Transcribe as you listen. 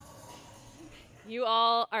You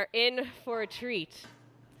all are in for a treat.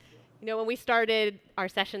 You know, when we started our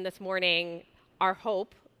session this morning, our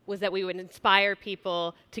hope was that we would inspire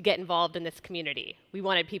people to get involved in this community. We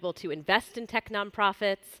wanted people to invest in tech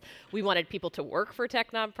nonprofits, we wanted people to work for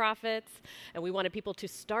tech nonprofits, and we wanted people to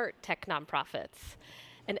start tech nonprofits.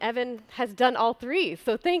 And Evan has done all three,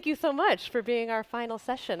 so thank you so much for being our final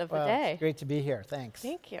session of the Well, day. it's great to be here. Thanks.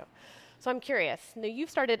 Thank you. So I'm curious. Now, you've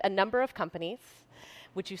started a number of companies,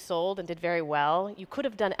 which you sold and did very well. You could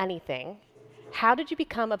have done anything. How did you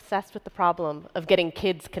become obsessed with the problem of getting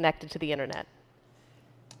kids connected to the internet?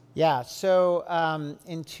 Yeah, so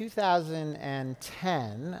in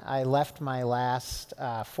 2010, I left my last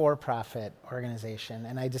for-profit organization,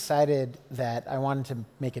 and I decided that I wanted to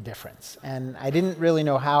make a difference. And I didn't really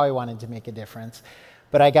know how I wanted to make a difference,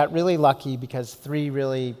 but I got really lucky because three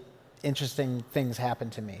really interesting things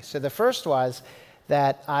happened to me. So the first was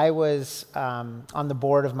that I was on the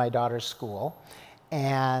board of my daughter's school,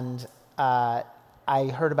 and I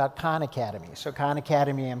heard about Khan Academy. So Khan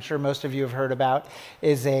Academy, I'm sure most of you have heard about,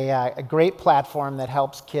 is a great platform that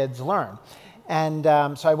helps kids learn. And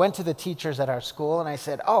so I went to the teachers at our school and I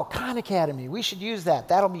said, oh, Khan Academy, we should use that.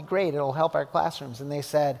 That'll be great. It'll help our classrooms. And they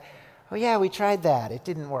said, oh yeah, we tried that. It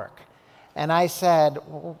didn't work. And I said,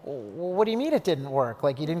 well, what do you mean it didn't work?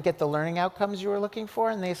 Like you didn't get the learning outcomes you were looking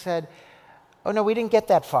for? And they said, oh no, we didn't get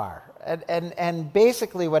that far. And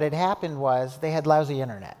basically what had happened was they had lousy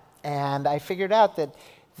internet. And I figured out that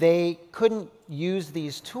they couldn't use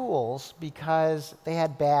these tools because they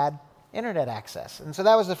had bad internet access. And so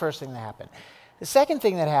that was the first thing that happened. The second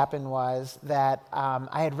thing that happened was that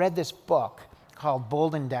I had read this book called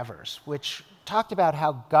Bold Endeavors, which talked about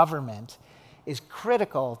how government is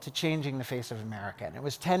critical to changing the face of America. And it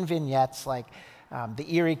was 10 vignettes like the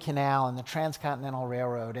Erie Canal and the Transcontinental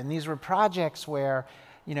Railroad. And these were projects where,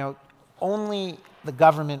 you know, only the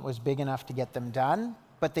government was big enough to get them done,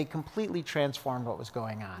 but they completely transformed what was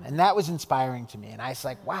going on. And that was inspiring to me. And I was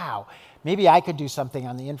like, wow, maybe I could do something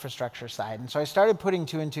on the infrastructure side. And so I started putting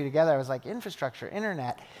two and two together. I was like, infrastructure,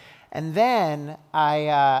 internet. And then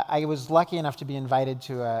I was lucky enough to be invited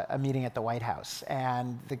to a meeting at the White House.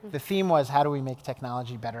 And the theme was, how do we make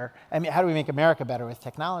technology better? I mean, how do we make America better with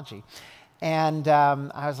technology? And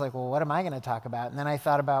I was like, well, what am I going to talk about? And then I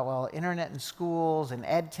thought about, well, internet in schools and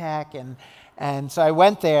ed tech. And so I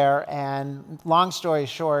went there, and long story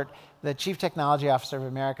short, the Chief Technology Officer of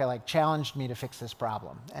America challenged me to fix this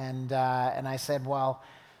problem. And I said, well,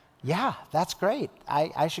 yeah, that's great.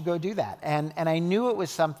 I should go do that. And I knew it was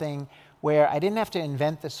something where I didn't have to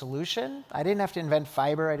invent the solution. I didn't have to invent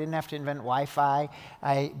fiber. I didn't have to invent Wi-Fi.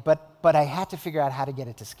 But I had to figure out how to get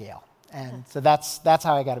it to scale. And so that's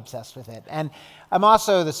how I got obsessed with it. And I'm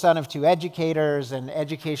also the son of two educators, and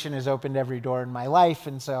education has opened every door in my life,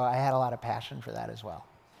 and so I had a lot of passion for that as well.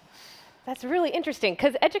 That's really interesting,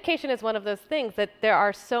 because education is one of those things that there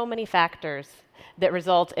are so many factors that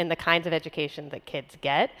result in the kinds of education that kids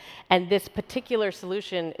get, and this particular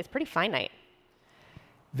solution is pretty finite.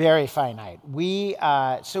 Very finite.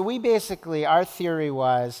 So we basically, our theory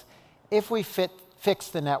was, if we fix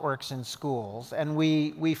the networks in schools, and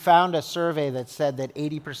we found a survey that said that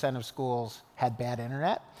 80% of schools had bad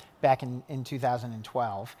internet back in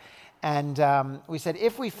 2012. And we said,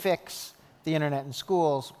 if we fix the internet in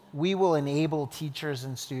schools, we will enable teachers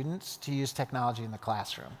and students to use technology in the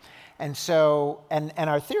classroom. And so, and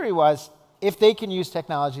our theory was, if they can use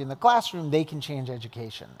technology in the classroom, they can change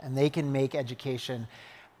education, and they can make education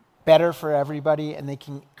better for everybody, and they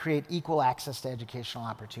can create equal access to educational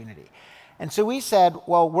opportunity. And so we said,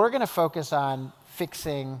 well, we're going to focus on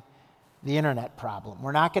fixing the internet problem.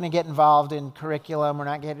 We're not going to get involved in curriculum. We're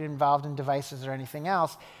not getting involved in devices or anything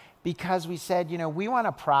else, because we said, you know, we want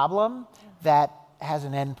a problem that has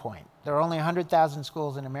an endpoint. There are only 100,000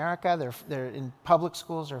 schools in America. They're in public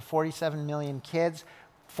schools. There are 47 million kids.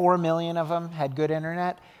 4 million of them had good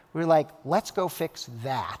internet. We were like, let's go fix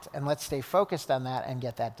that, and let's stay focused on that and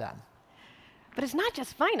get that done. But it's not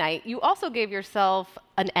just finite. You also gave yourself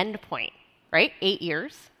an endpoint, right? 8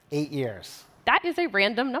 years. 8 years. That is a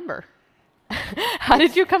random number. How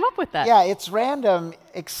did you come up with that? Yeah, it's random,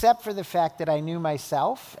 except for the fact that I knew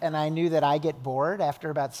myself, and I knew that I get bored after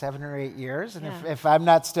about 7 or 8 years. And if I'm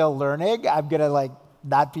not still learning, I'm going to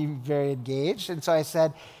not be very engaged. And so I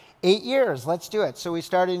said, 8 years, let's do it. So we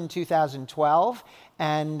started in 2012,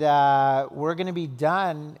 and we're going to be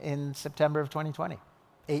done in September of 2020.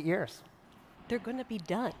 8 years. They're going to be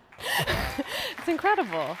done. It's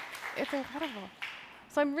incredible. It's incredible.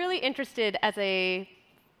 So I'm really interested, as a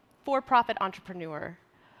for-profit entrepreneur,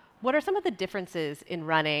 what are some of the differences in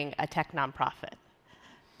running a tech nonprofit?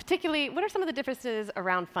 Particularly, what are some of the differences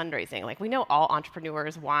around fundraising? Like, we know all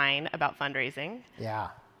entrepreneurs whine about fundraising. Yeah.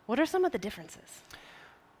 What are some of the differences?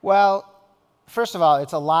 Well, first of all,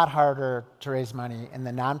 it's a lot harder to raise money in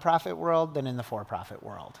the nonprofit world than in the for-profit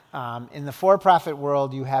world. In the for-profit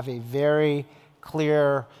world, you have a very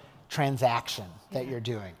clear transaction that you're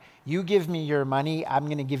doing. You give me your money, I'm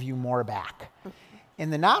going to give you more back. In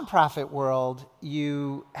the nonprofit world,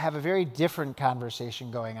 you have a very different conversation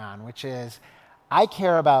going on, which is, I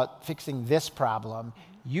care about fixing this problem,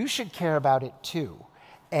 you should care about it too.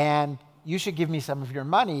 And you should give me some of your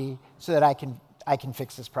money so that I can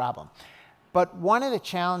fix this problem. But one of the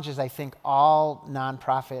challenges I think all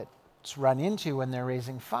nonprofits run into when they're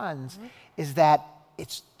raising funds is that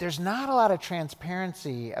there's not a lot of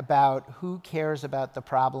transparency about who cares about the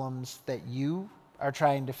problems that you are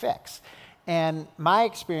trying to fix. And my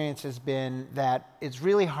experience has been that it's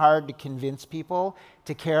really hard to convince people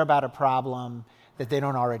to care about a problem that they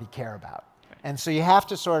don't already care about. And so you have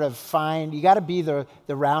to sort of find, you got to be the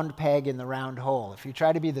round peg in the round hole. If you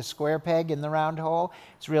try to be the square peg in the round hole,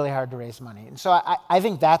 it's really hard to raise money. And so I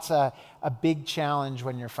think that's a big challenge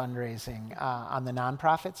when you're fundraising on the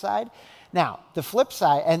nonprofit side. Now, the flip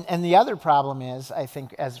side, and the other problem is, I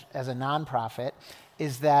think, as a nonprofit,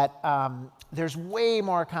 is that there's way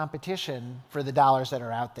more competition for the dollars that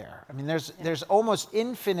are out there. I mean, there's almost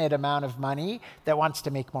infinite amount of money that wants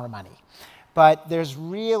to make more money. But there's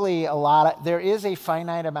really there is a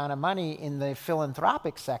finite amount of money in the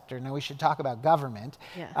philanthropic sector. Now, we should talk about government.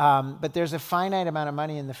 But there's a finite amount of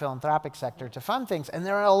money in the philanthropic sector to fund things. And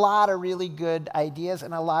there are a lot of really good ideas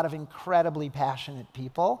and a lot of incredibly passionate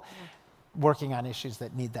people working on issues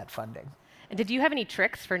that need that funding. And did you have any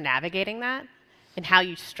tricks for navigating that and how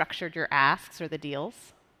you structured your asks or the deals?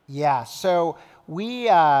 Yeah, so we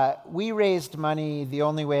raised money the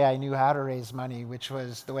only way I knew how to raise money, which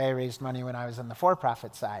was the way I raised money when I was on the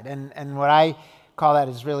for-profit side. And what I call that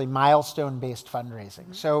is really milestone-based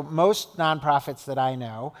fundraising. So most nonprofits that I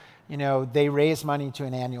know, they raise money to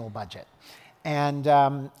an annual budget.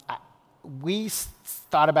 And we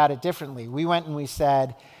thought about it differently. We went and we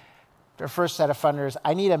said, our first set of funders,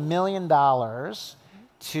 I need $1 million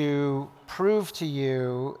to prove to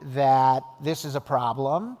you that this is a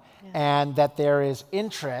problem and that there is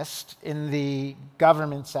interest in the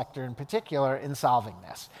government sector in particular in solving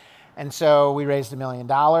this. And so we raised $1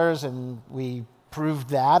 million and we proved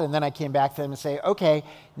that. And then I came back to them and say, okay,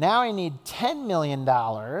 now I need $10 million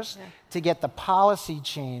to get the policy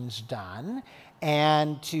change done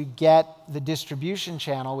and to get the distribution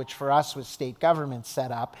channel, which for us was state government,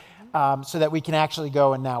 set up so that we can actually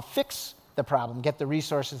go and now fix the problem, get the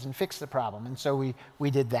resources and fix the problem. And so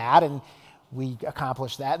we did that and we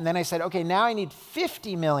accomplished that. And then I said, okay, now I need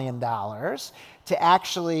 $50 million to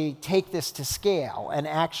actually take this to scale and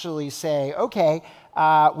actually say, okay,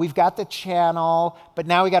 we've got the channel, but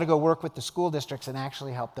now we got to go work with the school districts and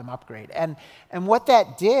actually help them upgrade. And what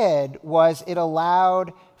that did was it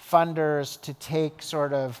allowed funders to take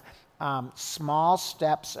sort of small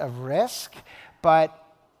steps of risk, but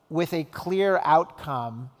with a clear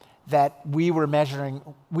outcome that we were measuring,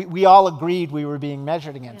 we all agreed we were being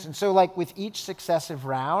measured against. And so like with each successive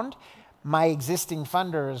round, my existing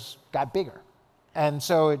funders got bigger. And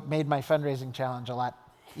so it made my fundraising challenge a lot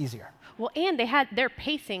easier. Well, and their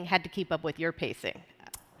pacing had to keep up with your pacing.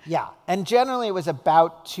 Yeah, and generally it was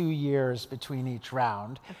about 2 years between each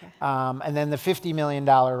round. Okay. And then the $50 million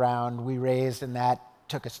round we raised, and that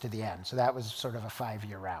took us to the end. So that was sort of a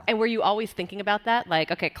 5-year round. And were you always thinking about that?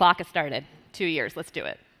 Like, okay, clock has started, 2 years, let's do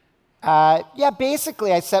it. Yeah,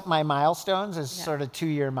 basically I set my milestones as sort of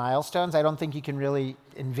 2-year milestones. I don't think you can really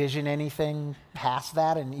envision anything past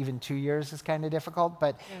that, and even 2 years is kind of difficult.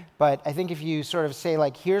 But I think if you sort of say,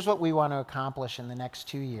 like, here's what we want to accomplish in the next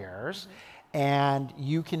 2 years, and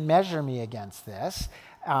you can measure me against this,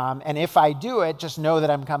 and if I do it, just know that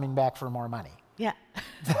I'm coming back for more money. Yeah.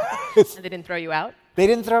 And they didn't throw you out? They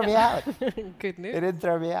didn't throw me out. Good news. They didn't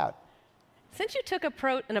throw me out. Since you took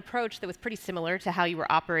an approach that was pretty similar to how you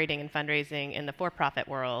were operating in fundraising in the for-profit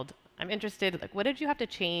world, I'm interested, like, what did you have to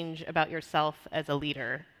change about yourself as a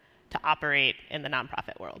leader to operate in the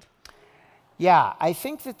nonprofit world? Yeah, I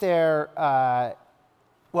think that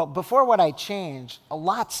well, before what I changed, a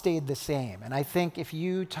lot stayed the same. And I think if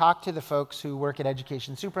you talk to the folks who work at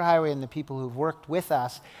Education Superhighway and the people who've worked with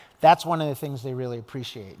us, that's one of the things they really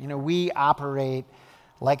appreciate. We operate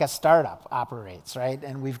like a startup operates, right?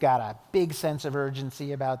 And we've got a big sense of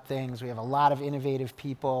urgency about things. We have a lot of innovative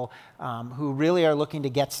people who really are looking to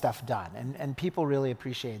get stuff done, and people really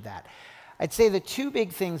appreciate that. I'd say the two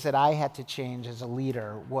big things that I had to change as a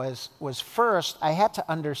leader was first, I had to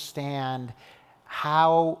understand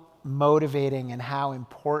how motivating and how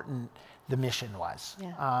important the mission was.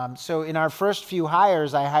 Yeah. So in our first few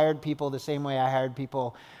hires, I hired people the same way I hired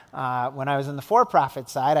people when I was in the for-profit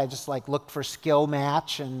side. I just like looked for skill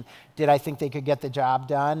match and did I think they could get the job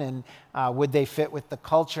done, and would they fit with the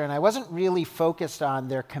culture? And I wasn't really focused on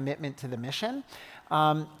their commitment to the mission.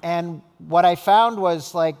 And what I found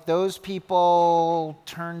was like those people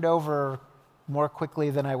turned over more quickly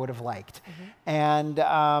than I would have liked. And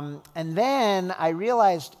then I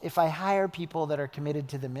realized if I hire people that are committed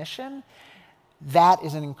to the mission, that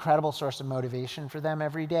is an incredible source of motivation for them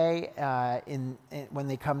every day when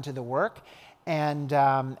they come to the work. And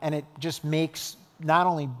it just makes not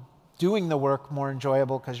only doing the work more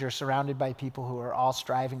enjoyable because you're surrounded by people who are all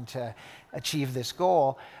striving to achieve this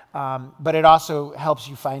goal, but it also helps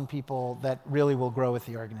you find people that really will grow with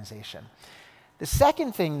the organization. The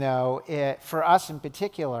second thing, though, for us in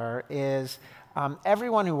particular, is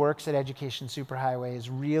everyone who works at Education Superhighway is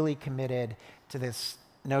really committed to this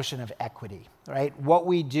notion of equity, right? What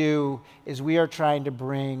we do is we are trying to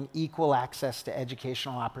bring equal access to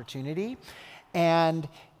educational opportunity. And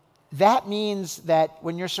that means that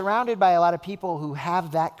when you're surrounded by a lot of people who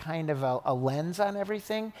have that kind of a lens on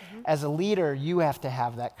everything, as a leader, you have to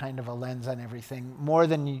have that kind of a lens on everything more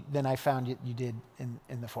than I found you did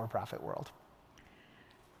in the for-profit world.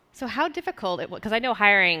 So how difficult it was, because I know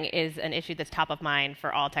hiring is an issue that's top of mind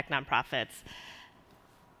for all tech nonprofits.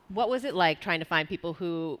 What was it like trying to find people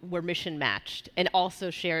who were mission matched and also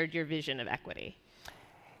shared your vision of equity?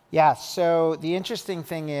 Yeah, so the interesting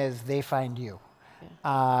thing is they find you.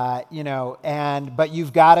 Yeah. But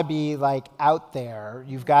you've got to be like out there.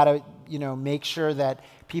 You've got to, make sure that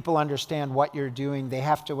people understand what you're doing. They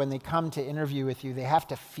have to, when they come to interview with you, they have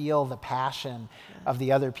to feel the passion of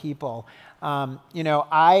the other people. I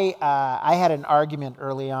had an argument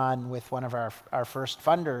early on with one of our first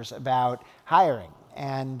funders about hiring.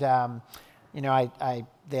 And,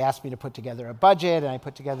 they asked me to put together a budget, and I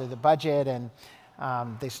put together the budget, and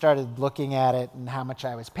they started looking at it and how much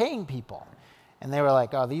I was paying people. And they were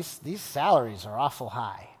like, oh, these salaries are awful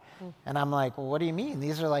high. And I'm like, well, what do you mean?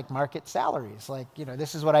 These are like market salaries. Like,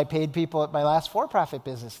 this is what I paid people at my last for-profit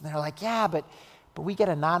business. And they're like, yeah, but we get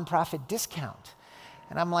a nonprofit discount.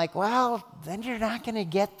 And I'm like, well, then you're not going to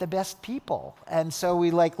get the best people. And so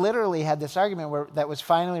we like literally had this argument that was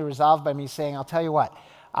finally resolved by me saying, I'll tell you what,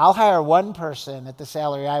 I'll hire one person at the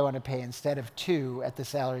salary I want to pay instead of two at the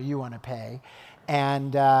salary you want to pay.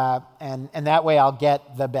 And that way I'll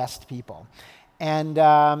get the best people. And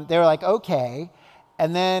they were like, okay.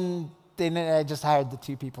 And then I just hired the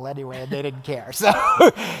two people anyway, and they didn't care.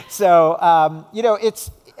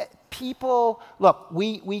 It's people. Look,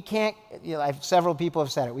 we can't. Several people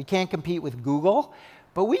have said it. We can't compete with Google,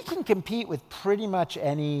 but we can compete with pretty much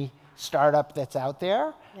any startup that's out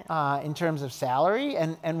there in terms of salary,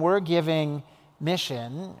 and we're giving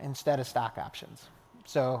mission instead of stock options.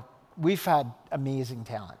 So we've had amazing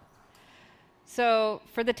talent. So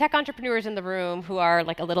for the tech entrepreneurs in the room who are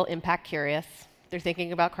like a little impact curious, they're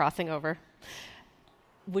thinking about crossing over,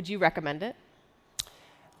 would you recommend it?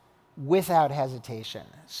 Without hesitation.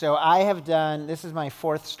 So I have done, this is my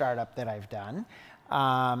fourth startup that I've done,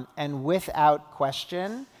 and without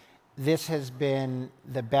question, this has been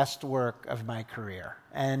the best work of my career.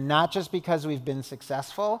 And not just because we've been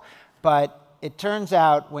successful, but it turns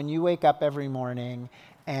out when you wake up every morning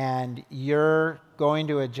and you're going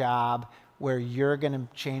to a job where you're going to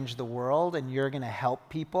change the world and you're going to help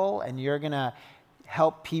people and you're going to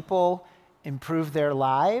help people improve their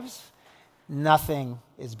lives, nothing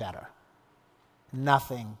is better.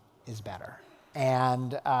 Nothing is better.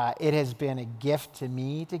 And it has been a gift to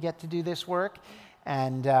me to get to do this work.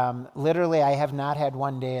 And literally, I have not had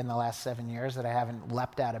one day in the last 7 years that I haven't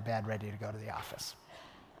leapt out of bed ready to go to the office.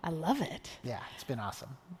 I love it. Yeah, it's been awesome.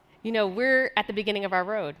 We're at the beginning of our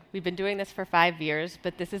road. We've been doing this for 5 years,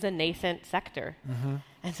 but this is a nascent sector.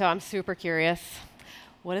 And so I'm super curious.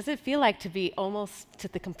 What does it feel like to be almost to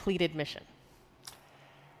the completed mission?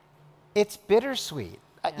 It's bittersweet.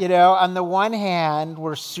 On the one hand,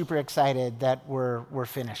 we're super excited that we're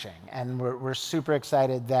finishing, and we're super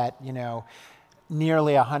excited that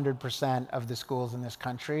nearly 100% of the schools in this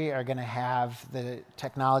country are going to have the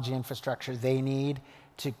technology infrastructure they need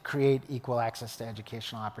to create equal access to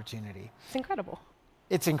educational opportunity. It's incredible.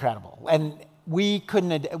 It's incredible, and we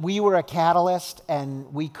were a catalyst,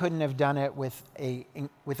 and we couldn't have done it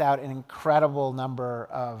without an incredible number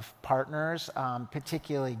of partners,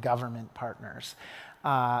 particularly government partners.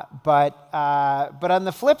 But on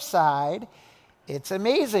the flip side, it's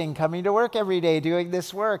amazing coming to work every day, doing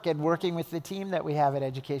this work, and working with the team that we have at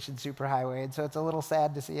Education Superhighway. And so it's a little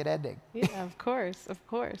sad to see it ending. Yeah, of course, of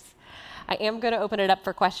course. I am going to open it up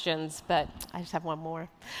for questions, but I just have one more.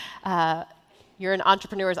 You're an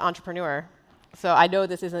entrepreneur's entrepreneur, so I know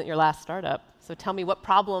this isn't your last startup. So tell me, what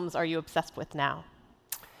problems are you obsessed with now?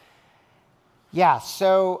 Yeah,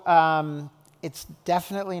 so it's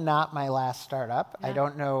definitely not my last startup. Yeah. I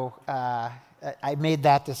don't know. I made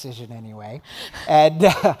that decision anyway. And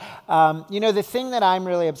the thing that I'm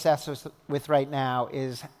really obsessed with right now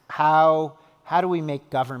is how do we make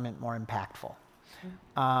government more impactful?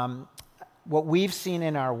 What we've seen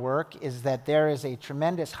in our work is that there is a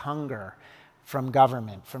tremendous hunger from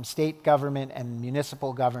government, from state government and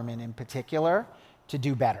municipal government in particular, to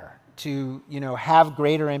do better, to have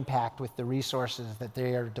greater impact with the resources that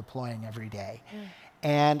they are deploying every day.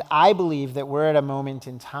 And I believe that we're at a moment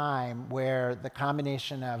in time where the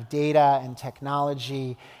combination of data and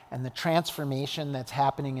technology and the transformation that's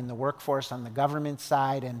happening in the workforce on the government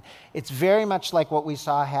side, and it's very much like what we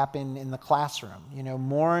saw happen in the classroom.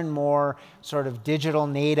 More and more sort of digital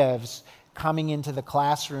natives coming into the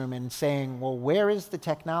classroom and saying, well, where is the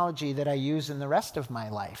technology that I use in the rest of my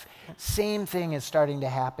life? Same thing is starting to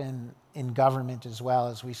happen in government as well,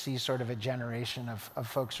 as we see sort of a generation of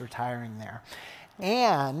folks retiring there.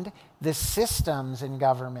 And the systems in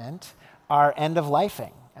government are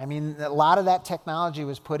end-of-lifing. I mean, a lot of that technology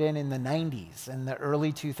was put in the 90s and the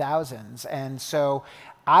early 2000s. And so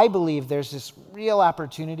I believe there's this real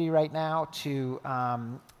opportunity right now to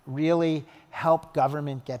really help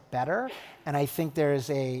government get better. And I think there is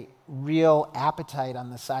a real appetite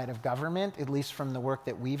on the side of government, at least from the work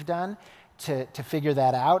that we've done, to figure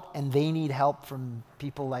that out. And they need help from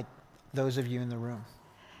people like those of you in the room.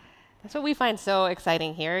 That's what we find so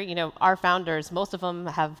exciting here. Our founders, most of them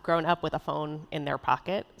have grown up with a phone in their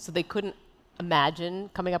pocket, so they couldn't imagine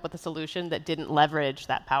coming up with a solution that didn't leverage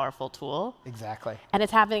that powerful tool. Exactly. And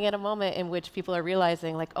it's happening at a moment in which people are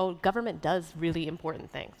realizing, government does really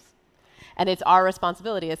important things. And it's our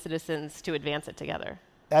responsibility as citizens to advance it together.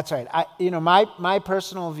 That's right. My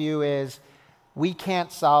personal view is we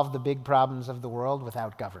can't solve the big problems of the world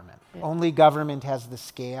without government. Yeah. Only government has the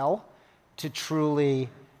scale to truly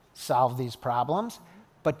solve these problems,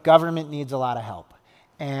 but government needs a lot of help.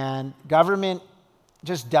 And government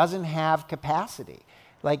just doesn't have capacity.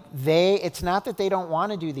 It's not that they don't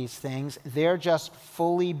want to do these things, they're just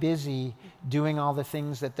fully busy doing all the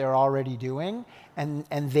things that they're already doing, and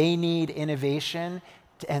they need innovation,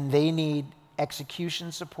 and they need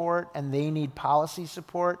execution support, and they need policy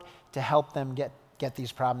support to help them get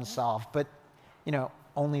these problems solved. But,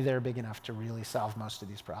 only they're big enough to really solve most of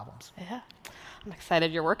these problems. Yeah. I'm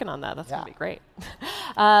excited you're working on that. That's going to be great.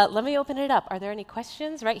 Let me open it up. Are there any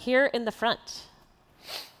questions right here in the front?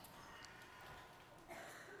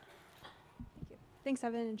 Thanks,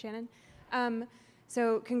 Evan and Shannon.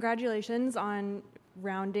 So congratulations on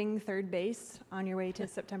rounding third base on your way to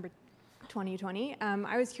September 2020.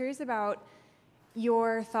 I was curious about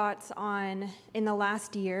your thoughts on, in the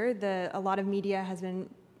last year, a lot of media has been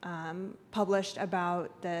published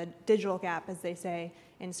about the digital gap, as they say,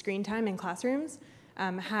 in screen time in classrooms.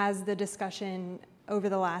 Has the discussion over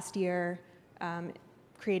the last year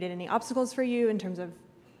created any obstacles for you in terms of,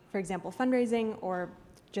 for example, fundraising, or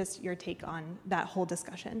just your take on that whole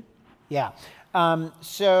discussion? Yeah.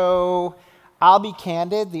 So I'll be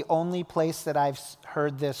candid. The only place that I've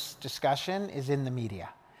heard this discussion is in the media.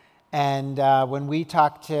 And when we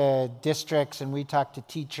talk to districts and we talk to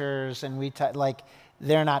teachers and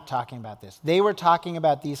they're not talking about this. They were talking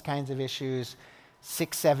about these kinds of issues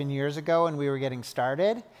 6-7 years ago when we were getting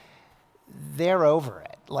started. They're over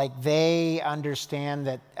it. They understand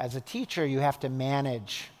that as a teacher, you have to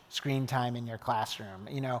manage screen time in your classroom.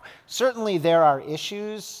 Certainly there are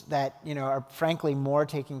issues that, are frankly more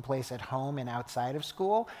taking place at home and outside of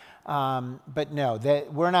school. But no,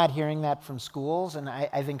 we're not hearing that from schools. And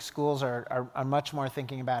I think schools are much more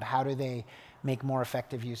thinking about how do they make more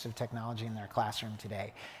effective use of technology in their classroom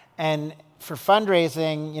today. And for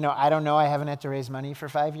fundraising, I don't know. I haven't had to raise money for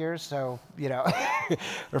 5 years, so,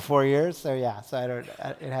 or 4 years. So yeah, so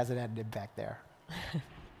it hasn't had an impact there.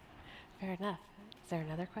 Fair enough. Is there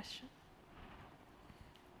another question?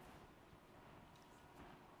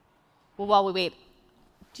 Well, while we wait,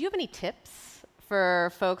 do you have any tips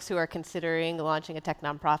for folks who are considering launching a tech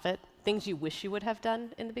nonprofit? Things you wish you would have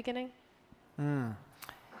done in the beginning?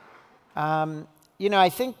 I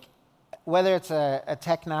think whether it's a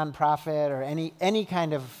tech nonprofit or any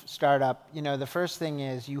kind of startup, the first thing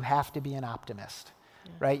is you have to be an optimist,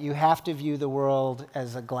 right? You have to view the world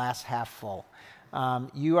as a glass half full.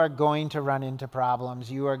 You are going to run into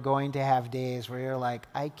problems. You are going to have days where you're like,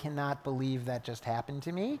 I cannot believe that just happened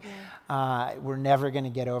to me. Yeah. We're never going to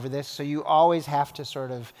get over this. So you always have to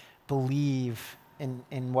sort of believe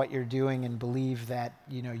in what you're doing and believe that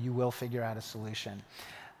you will figure out a solution.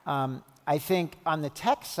 I think on the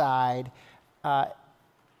tech side,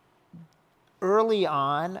 early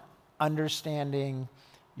on, understanding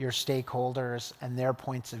your stakeholders and their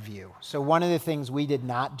points of view. So one of the things we did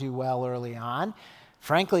not do well early on,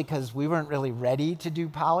 frankly, because we weren't really ready to do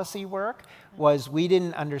policy work, was we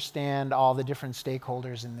didn't understand all the different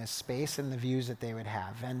stakeholders in this space and the views that they would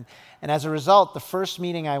have. And as a result, the first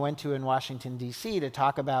meeting I went to in Washington, D.C. to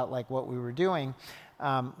talk about what we were doing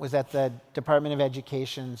was at the Department of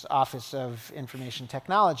Education's Office of Information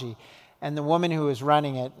Technology. And the woman who was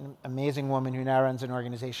running it, an amazing woman who now runs an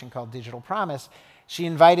organization called Digital Promise, she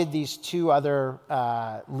invited these two other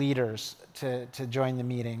leaders to join the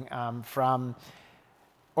meeting from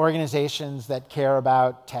organizations that care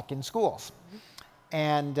about tech in schools.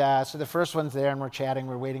 And so the first one's there, and we're chatting,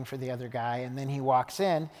 we're waiting for the other guy, and then he walks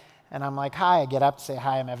in, and I'm like, hi, I get up, say,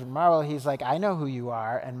 hi, I'm Evan Marwell. He's like, I know who you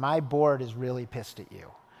are, and my board is really pissed at you.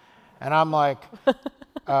 And I'm like,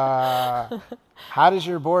 how does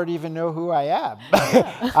your board even know who I am?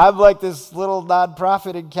 I'm like this little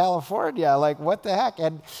nonprofit in California, like what the heck?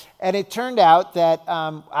 And it turned out that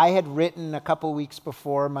I had written a couple weeks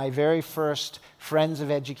before my very first Friends of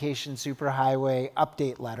Education Superhighway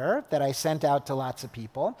update letter that I sent out to lots of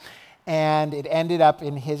people. And it ended up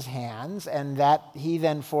in his hands, and that he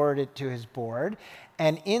then forwarded it to his board.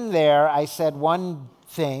 And in there, I said one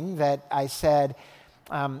thing that I said,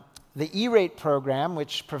 the E-rate program,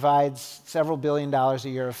 which provides several $billion a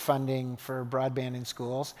year of funding for broadband in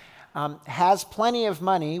schools, has plenty of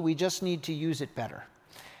money. We just need to use it better.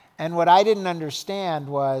 And what I didn't understand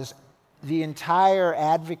was the entire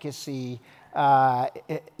advocacy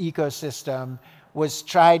ecosystem was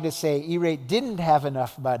trying to say E-rate didn't have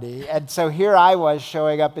enough money. And so here I was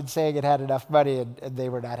showing up and saying it had enough money, and they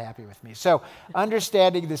were not happy with me. So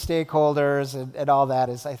understanding the stakeholders and all that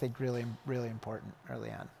is, I think, really, really important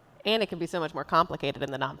early on. And it can be so much more complicated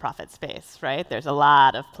in the nonprofit space, right? There's a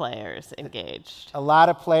lot of players engaged. A lot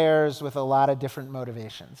of players with a lot of different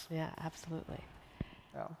motivations. Yeah, absolutely.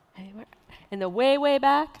 So. Anywhere? In the way, way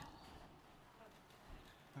back?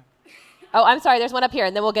 Oh, I'm sorry, there's one up here,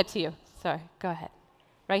 and then we'll get to you. Sorry, go ahead.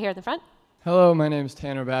 Right here at the front. Hello, my name is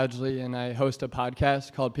Tanner Badgley, and I host a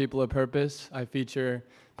podcast called People of Purpose. I feature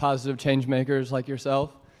positive change makers like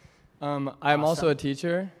yourself. I'm also a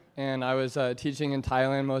teacher, and I was teaching in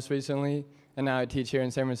Thailand most recently, and now I teach here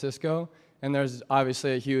in San Francisco. And there's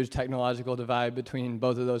obviously a huge technological divide between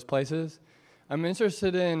both of those places. I'm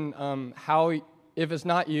interested in how, if it's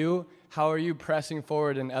not you, how are you pressing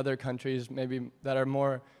forward in other countries maybe that are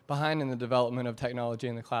more behind in the development of technology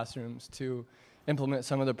in the classrooms to implement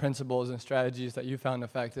some of the principles and strategies that you found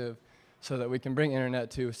effective so that we can bring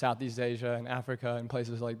internet to Southeast Asia and Africa and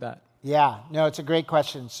places like that? Yeah, no, it's a great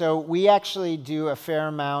question. So we actually do a fair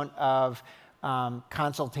amount of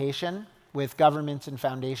consultation with governments and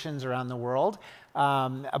foundations around the world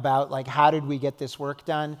about how did we get this work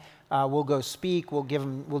done. We'll go speak, we'll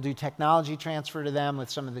do technology transfer to them with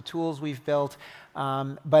some of the tools we've built,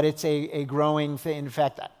 but it's a growing thing. In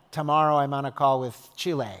fact, tomorrow I'm on a call with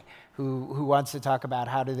Chile, who wants to talk about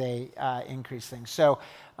how do they increase things. So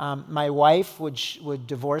my wife would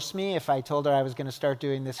divorce me if I told her I was going to start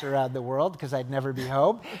doing this around the world, because I'd never be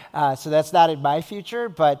home. So that's not in my future,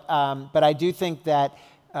 but I do think that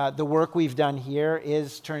the work we've done here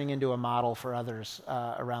is turning into a model for others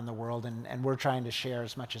around the world, and we're trying to share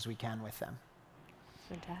as much as we can with them.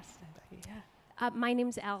 Fantastic, yeah. My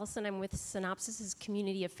name's Allison. I'm with Synopsys'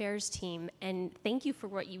 Community Affairs team, and thank you for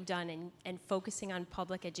what you've done and focusing on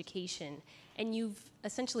public education. And you've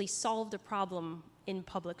essentially solved a problem in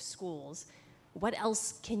public schools. What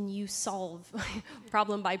else can you solve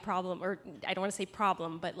problem by problem, or I don't want to say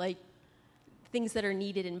problem, but things that are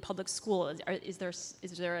needed in public school? Is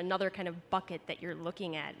there another kind of bucket that you're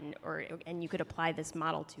looking at and you could apply this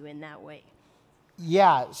model to in that way?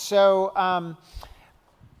 Yeah, so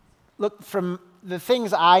look, from the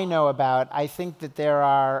things I know about, I think that there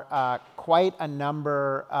are quite a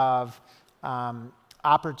number of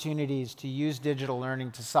opportunities to use digital learning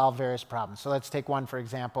to solve various problems. So let's take one, for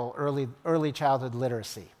example, early childhood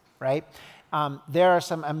literacy, right? There are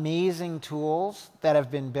some amazing tools that have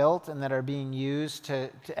been built and that are being used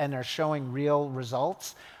and are showing real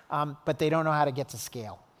results, but they don't know how to get to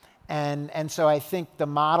scale. And so I think the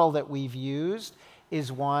model that we've used is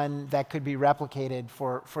one that could be replicated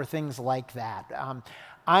for things like that.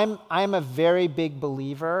 I'm a very big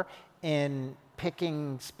believer in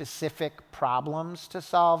picking specific problems to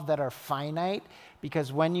solve that are finite,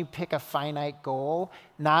 because when you pick a finite goal,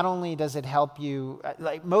 not only does it help you,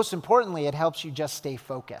 most importantly, it helps you just stay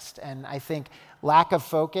focused. And I think lack of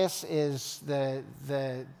focus is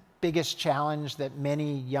the biggest challenge that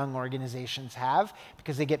many young organizations have,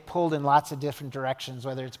 because they get pulled in lots of different directions,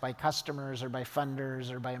 whether it's by customers or by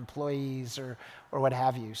funders or by employees or what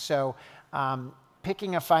have you. So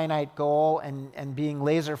picking a finite goal and being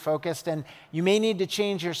laser focused, and you may need to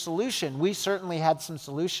change your solution. We certainly had some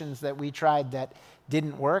solutions that we tried that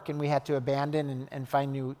didn't work, and we had to abandon and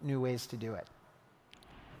find new ways to do it.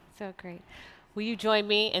 So great. Will you join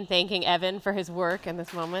me in thanking Evan for his work in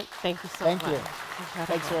this moment? Thank you so much. Thank you. Incredible.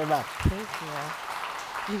 Thanks very much. Thank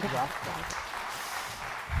you. You got it.